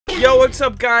Yo, what's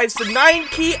up guys? The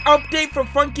 9-key update for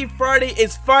Funky Friday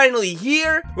is finally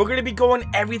here. We're going to be going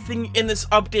everything in this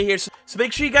update here. So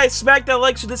make sure you guys smack that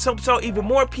like so this helps out even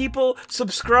more people.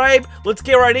 Subscribe. Let's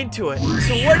get right into it.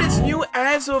 So what is new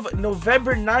as of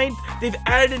November 9th? They've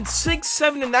added in 6,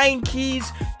 7, and 9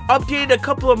 keys. Updated a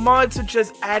couple of mods such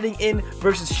as adding in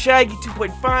versus Shaggy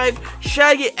 2.5,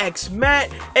 Shaggy X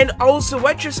Matt, and also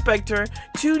Retrospecter,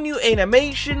 2 new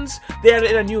animations. They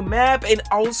added in a new map, and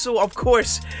also, of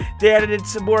course, they added in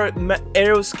some more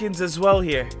arrow skins as well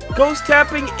here. Ghost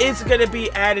tapping is going to be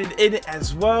added in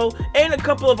as well, and a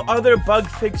couple of other bug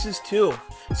fixes too.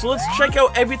 So let's check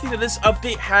out everything that this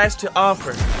update has to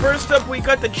offer. First up, we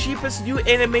got the cheapest new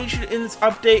animation in this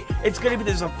update. It's going to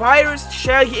be the Zephyrus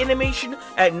Shaggy animation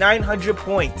at 900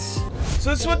 points. So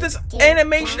this is what this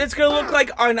animation is going to look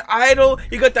like on idle.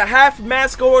 You got the half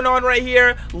mask going on right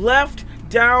here, left,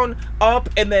 down, up,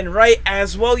 and then right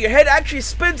as well. Your head actually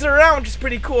spins around, which is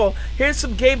pretty cool. Here's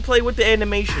some gameplay with the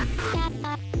animation.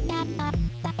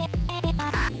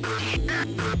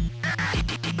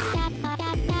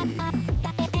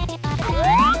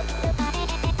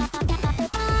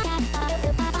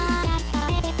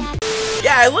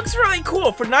 Yeah, it looks really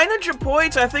cool. For 900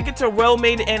 points, I think it's a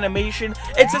well-made animation.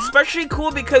 It's especially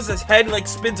cool because his head like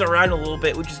spins around a little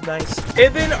bit, which is nice.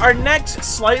 And then our next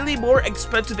slightly more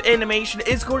expensive animation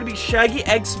is going to be Shaggy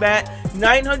X Matt,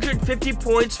 950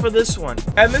 points for this one.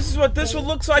 And this is what this one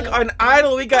looks like on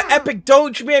idle. We got Epic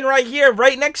Doge Man right here,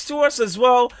 right next to us as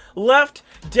well. Left,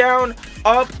 down,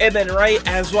 up, and then right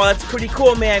as well. That's pretty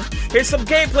cool, man. Here's some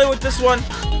gameplay with this one.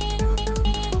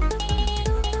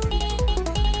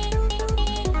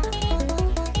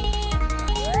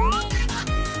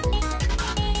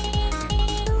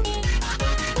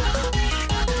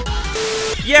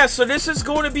 Yeah, so this is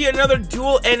going to be another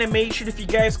dual animation. If you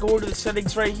guys go to the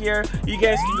settings right here, you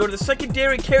guys can go to the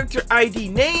secondary character ID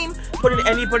name, put in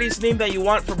anybody's name that you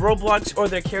want from Roblox or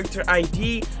their character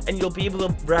ID, and you'll be able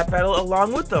to rap battle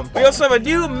along with them. We also have a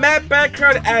new map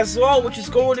background as well, which is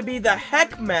going to be the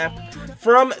Heck map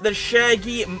from the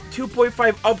Shaggy 2.5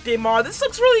 update mod. This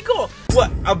looks really cool. What,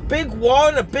 a big wall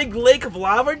and a big lake of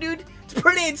lava, dude? It's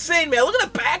pretty insane, man. Look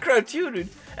at the background too, dude.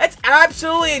 That's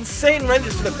absolutely insane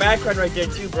renders for the background right there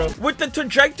too, bro. With the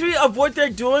trajectory of what they're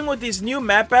doing with these new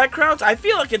map backgrounds, I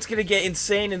feel like it's gonna get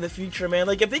insane in the future, man.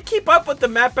 Like, if they keep up with the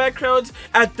map backgrounds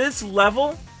at this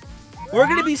level, we're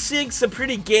gonna be seeing some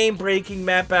pretty game-breaking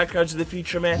map backgrounds in the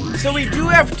future, man. So we do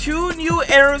have 2 new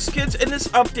arrow skins in this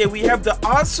update. We have the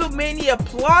Awesomania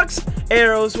Plugs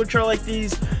arrows, which are like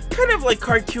these kind of like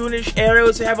cartoonish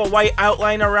arrows. They have a white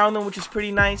outline around them, which is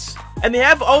pretty nice. And they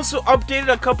have also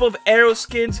updated a couple of arrow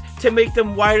skins to make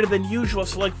them wider than usual.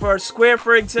 So like for our square,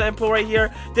 for example, right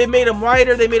here, they made them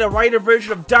wider. They made a wider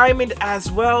version of diamond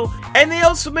as well. And they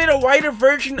also made a wider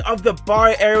version of the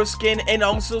bar arrow skin and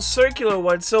also circular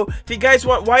one. So if you guys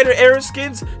want wider arrow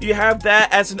skins, you have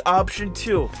that as an option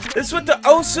too. This is what the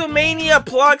Awesomania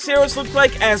Plugs arrows look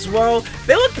like as well.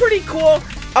 They look pretty cool.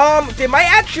 They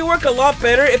might actually work a lot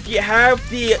better if you have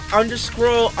the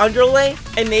underscroll underlay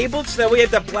enabled, so that we have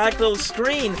that black little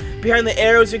screen behind the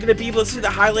arrows. You're going to be able to see the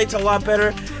highlights a lot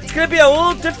better. It's going to be a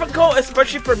little difficult,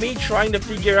 especially for me trying to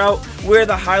figure out where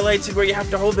the highlights and where you have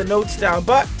to hold the notes down,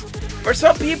 but for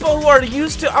some people who are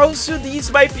used to Osu,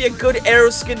 these might be a good arrow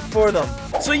skin for them.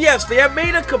 So yes, they have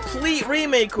made a complete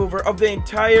remakeover of the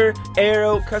entire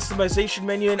arrow customization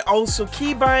menu, and also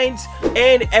keybinds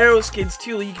and arrow skins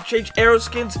too. You can change arrow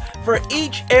skins for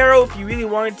each arrow if you really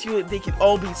wanted to. They can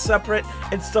all be separate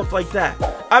and stuff like that.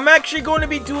 I'm actually going to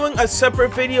be doing a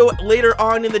separate video later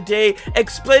on in the day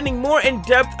explaining more in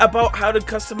depth about how to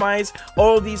customize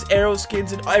all these arrow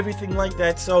skins and everything like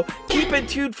that. So keep it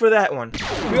tuned for that one.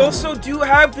 We also do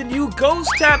have the new ghost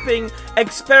tapping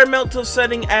experimental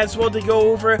setting as well to go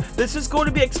over. This is going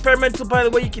to be experimental, by the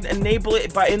way. You can enable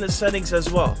it in the settings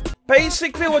as well.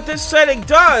 Basically what this setting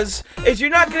does is you're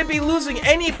not going to be losing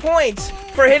any points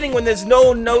for hitting when there's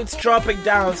no notes dropping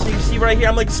down. So you see right here,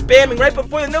 I'm like spamming right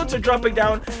before the notes are dropping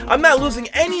down. I'm not losing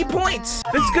any points.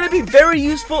 This is going to be very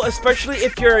useful, especially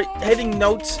if you're hitting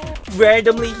notes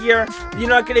randomly here. You're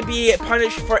not going to be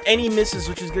punished for any misses,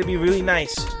 which is going to be really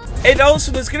nice. And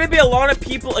also, there's going to be a lot of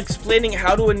people explaining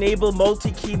how to enable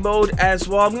multi-key mode as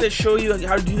well. I'm going to show you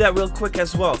how to do that real quick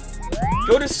as well.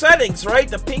 Go to settings, right?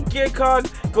 The pink gear cog.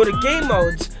 Go to game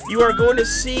modes. You are going to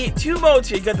see 2 modes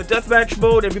here. You got the deathmatch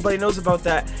mode. Everybody knows about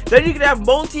that. Then you can have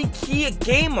multi-key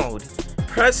game mode.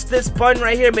 Press this button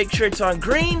right here. Make sure it's on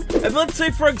green. And let's say,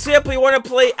 for example, you want to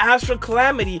play Astral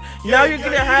Calamity. Now you're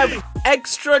going to have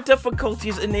extra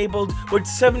difficulties enabled with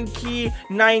 7 key,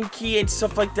 9 key, and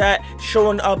stuff like that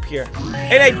showing up here.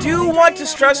 And I do want to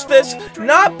stress this,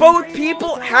 not both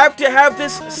people have to have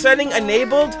this setting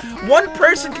enabled. One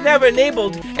person can have it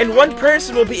enabled, and one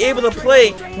person will be able to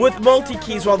play with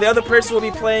multi-keys, while the other person will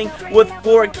be playing with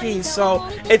 4 keys. So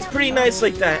it's pretty nice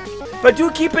like that. But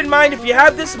do keep in mind, if you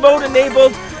have this mode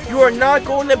enabled, you are not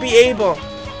going to be able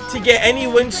to get any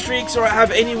win streaks or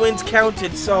have any wins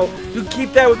counted, so you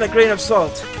keep that with a grain of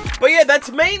salt. But yeah,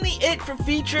 that's mainly it for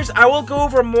features. I will go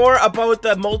over more about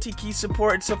the multi-key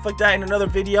support and stuff like that in another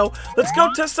video. Let's go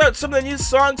test out some of the new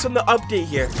songs from the update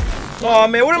here. Oh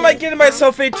man, what am I getting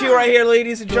myself into right here,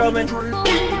 ladies and gentlemen?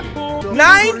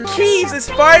 9 keys is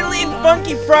finally in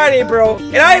Funky Friday, bro.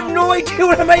 And I have no idea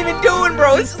what I'm even doing,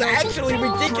 bro. This is actually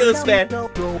ridiculous, man.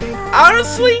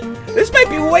 Honestly, this might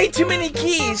be way too many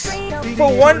keys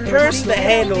for one person to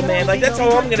handle, man. Like, that's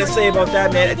all I'm gonna say about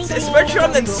that, man. It's, especially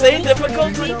on the insane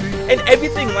difficulty and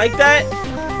everything like that.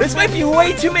 This might be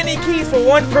way too many keys for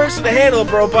one person to handle,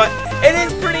 bro. But it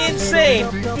is pretty insane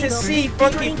to see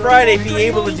Funky Friday be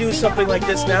able to do something like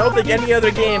this now. I don't think any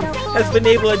other game has been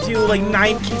able to do, like,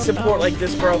 9 key support like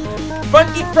this, bro.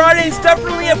 Funky Friday is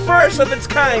definitely a first of its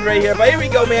kind right here. But here we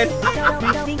go, man.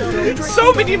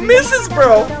 So many misses,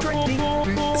 bro.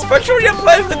 Especially when you're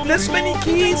playing with this many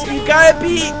keys, you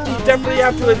definitely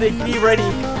have to be ready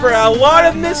for a lot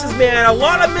of misses, man. A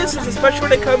lot of misses, especially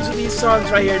when it comes to these songs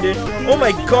right here, dude. Oh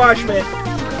my gosh, man.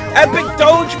 Epic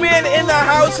Doge Man in the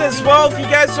house as well. If you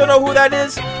guys don't know who that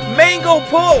is, Mango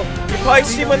Pull. You probably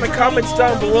see him in the comments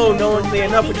down below, knowingly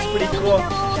enough, which is pretty cool.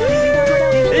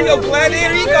 There you go,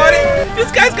 Gladiator, you got it.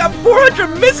 This guy's got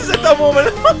 400 misses at the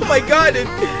moment. Oh my god, dude.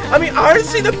 I mean,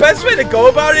 honestly, the best way to go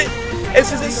about it is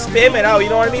to just spam it out, you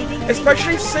know what I mean?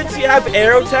 Especially since you have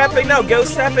arrow tapping now,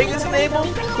 ghost tapping is enabled,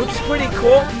 which is pretty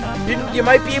cool. You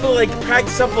might be able to, like,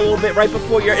 practice up a little bit right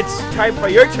before it's time for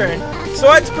your turn. So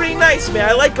that's pretty nice, man.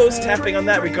 I like ghost tapping on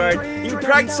that regard. You can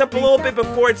practice up a little bit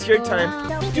before it's your time.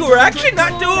 Dude, we're actually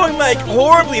not doing, like,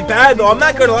 horribly bad, though. I'm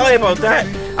not gonna lie about that.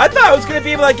 I thought I was gonna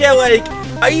be able to get, like,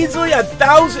 easily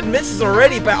 1,000 misses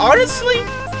already, but honestly,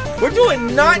 we're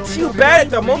doing not too bad at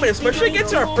the moment, especially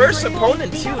against our first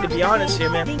opponent, too, to be honest here,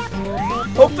 man.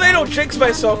 Hopefully I don't jinx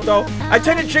myself, though. I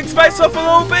tend to jinx myself a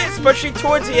little bit, especially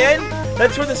towards the end.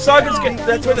 That's where the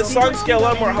songs get a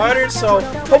lot more harder, so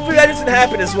hopefully that doesn't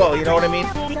happen as well, you know what I mean?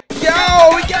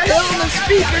 Yo, we got him on the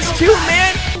speakers too,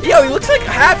 man! Yo, he looks like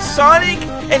half Sonic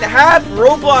and half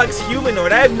Roblox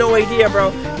humanoid. I have no idea,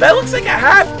 bro. That looks like a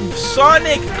half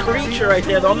Sonic creature right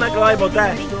there, though. I'm not gonna lie about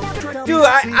that. Dude,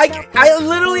 I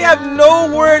literally have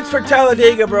no words for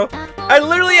Talladega, bro. I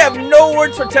literally have no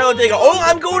words for Talladega. All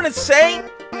I'm going to say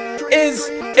is,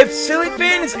 if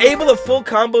Sillyfan is able to full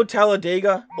combo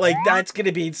Talladega, like, that's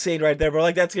gonna be insane right there, bro.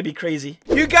 Like, that's gonna be crazy.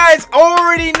 You guys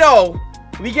already know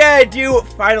we gotta do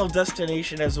Final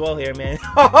Destination as well here, man.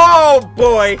 Oh,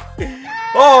 boy.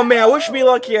 Oh, man, wish me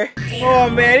luck here. Oh,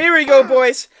 man, here we go,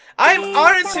 boys. I'm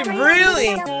honestly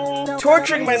really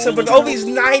torturing myself with all these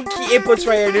 9 key inputs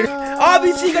right here, dude.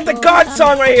 Obviously, you got the God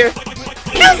song right here.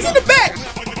 Kills in the back.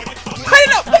 Light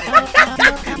it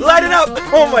up. Light it up.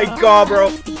 Oh, my God, bro.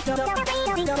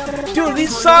 Dude,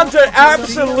 these songs are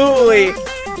absolutely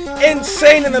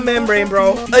insane in the membrane,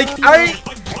 bro. Like,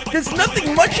 there's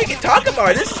nothing much you can talk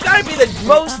about. This has got to be the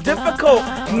most difficult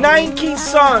 9-key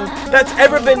song that's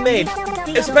ever been made.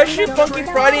 Especially Funky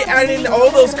Friday adding all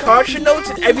those caution notes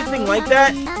and everything like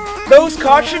that. Those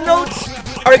caution notes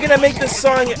are going to make this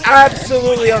song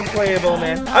absolutely unplayable,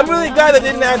 man. I'm really glad they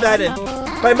didn't add that in.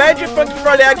 But imagine Funky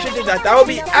Friday actually did that. That would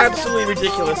be absolutely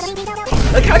ridiculous.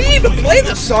 Like, how do you even play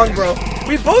this song, bro?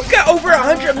 We both got over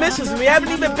 100 misses, and we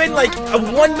haven't even been, like,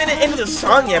 1 minute into the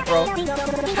song yet, bro.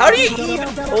 How do you even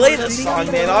play this song,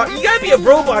 man? You gotta be a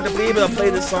robot to be able to play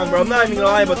this song, bro. I'm not even gonna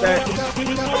lie about that.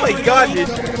 Oh my god, dude.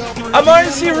 I'm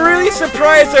honestly really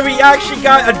surprised that we actually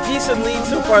got a decent lead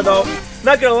so far, though.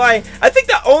 Not gonna lie, I think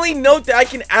the only note that I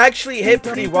can actually hit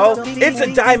pretty well is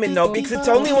a diamond note, because it's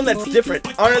the only one that's different.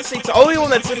 Honestly, it's the only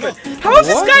one that's different. How is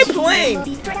this guy playing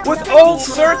with all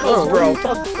circles, bro?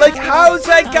 Like, how is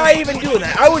that guy even doing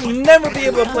that? I would never be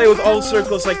able to play with all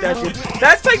circles like that, dude.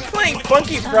 That's like playing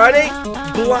Funky Friday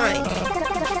blind.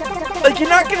 Like, you're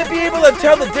not going to be able to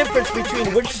tell the difference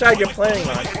between which side you're playing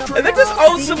on. And that does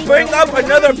also bring up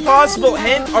another possible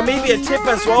hint, or maybe a tip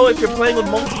as well, if you're playing with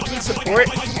multi-key support.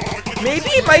 Maybe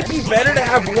it might be better to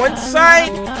have one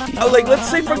side, like, let's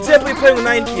say, for example, you're playing with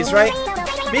 9 keys, right?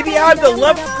 Maybe have the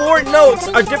left 4 notes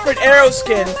a different arrow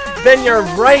skin than your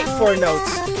right 4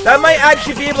 notes. That might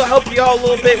actually be able to help you out a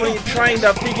little bit when you're trying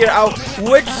to figure out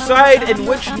which side and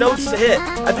which notes to hit.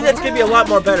 I think that's going to be a lot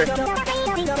more better.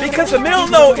 because the middle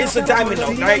note is the diamond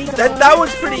note, right? That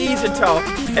one's pretty easy to tell,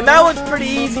 and that one's pretty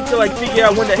easy to like figure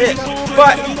out when to hit.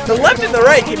 But the left and the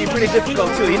right can be pretty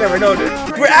difficult too. You never know, dude.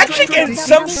 We're actually getting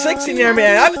some 6 in here,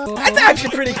 man. That's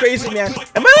actually pretty crazy, man.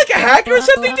 Am I like a hacker or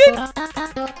something, dude?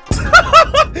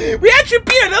 We actually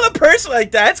beat another person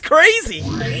like that. That's crazy.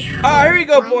 Alright, here we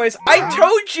go, boys. I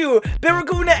told you that we're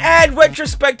going to add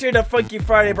Retrospecter to Funky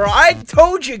Friday, bro. I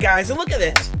told you guys. And look at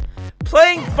this.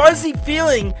 Playing Fuzzy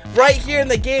Feeling right here in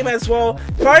the game as well.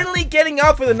 Finally getting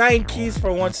off with the 9 keys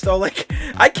for once, though. Like,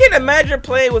 I can't imagine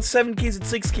playing with 7 keys and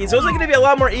 6 keys. Those are going to be a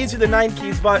lot more easier than 9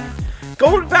 keys, but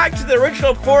going back to the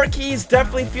original 4 keys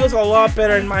definitely feels a lot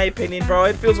better in my opinion, bro.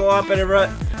 It feels a lot better, but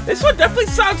this one definitely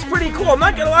sounds pretty cool. I'm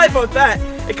not gonna lie about that.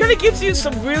 It kind of gives you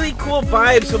some really cool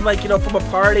vibes from, like, you know, from a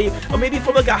party, or maybe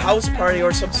from like a house party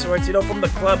or some sorts, you know, from the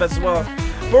club as well.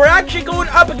 But we're actually going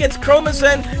up against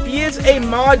Chromazone. He is a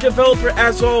mod developer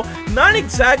as well. Not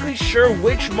exactly sure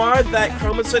which mod that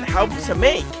Chromazone helped to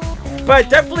make, but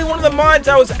definitely one of the mods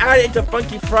that was added to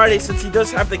Funky Friday, since he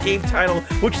does have the game title,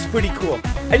 which is pretty cool.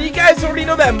 And you guys already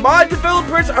know that mod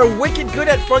developers are wicked good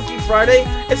at Funky Friday,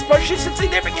 especially since they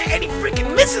never get any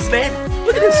freaking misses, man.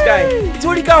 Look at this guy. He's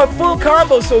already got a full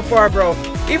combo so far, bro.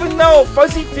 Even though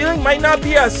Fuzzy Feeling might not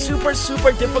be a super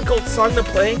difficult song to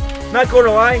play, not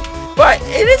gonna lie, but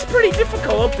it is pretty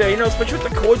difficult up there, you know, especially with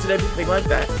the chords and everything like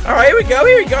that. Alright, here we go,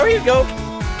 here we go, here we go.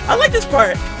 I like this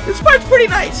part. This part's pretty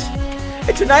nice.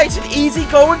 It's a nice and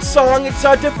easy-going song. It's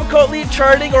not difficultly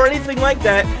charting or anything like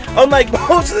that, unlike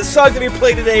most of the songs that we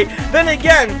play today. Then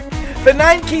again, the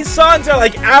 9-key songs are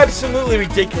like absolutely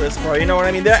ridiculous, bro. You know what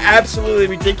I mean? They're absolutely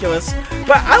ridiculous.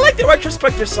 But I like the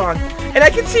Retrospecter song, and I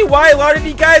can see why a lot of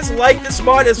you guys like this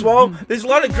mod as well. There's a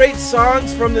lot of great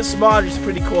songs from this mod, which is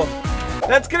pretty cool.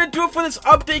 That's gonna do it for this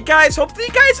update, guys. Hopefully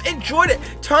you guys enjoyed it.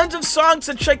 Tons of songs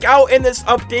to check out in this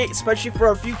update, especially for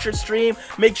a future stream.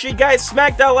 Make sure you guys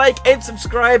smack that like and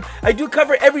subscribe. I do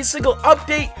cover every single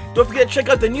update. Don't forget to check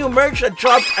out the new merch that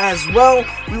dropped as well.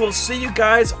 We will see you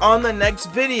guys on the next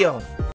video.